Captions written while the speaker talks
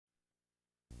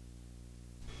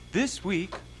This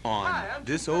week on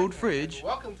This Old Fridge,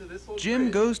 Welcome to This Old Jim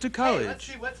Fridge. goes to Hey, college let's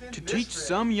see what's in to this teach fridge.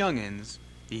 some youngins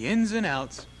the ins and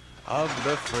outs of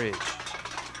the fridge.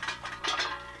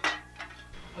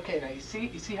 Okay, now you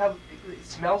see how it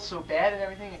smells so bad and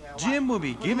everything? And Jim will be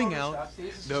look at all giving this out stuff. See,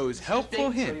 this is those just helpful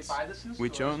baking soda. You hints, buy this in the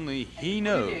which stores, only and he you put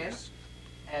it in, knows.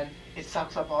 and it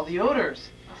sucks up all the odors.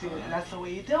 See, and that's the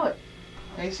way you do it.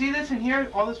 Now you see this in here,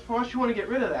 all this frost, you want to get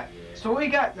rid of that. So what I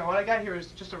got here is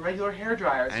just a regular hair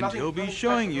dryer. It's And nothing, he'll be nothing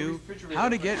showing special, no you refrigerator, how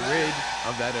to but- get rid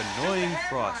of that annoying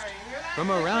frost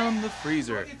from around the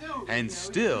freezer and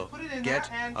still get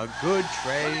a good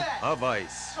tray of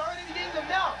ice. It's already beginning to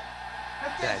melt.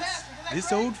 That's fantastic. Isn't that This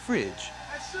great? Old Fridge,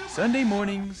 That's super. Sunday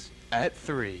mornings at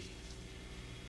 3.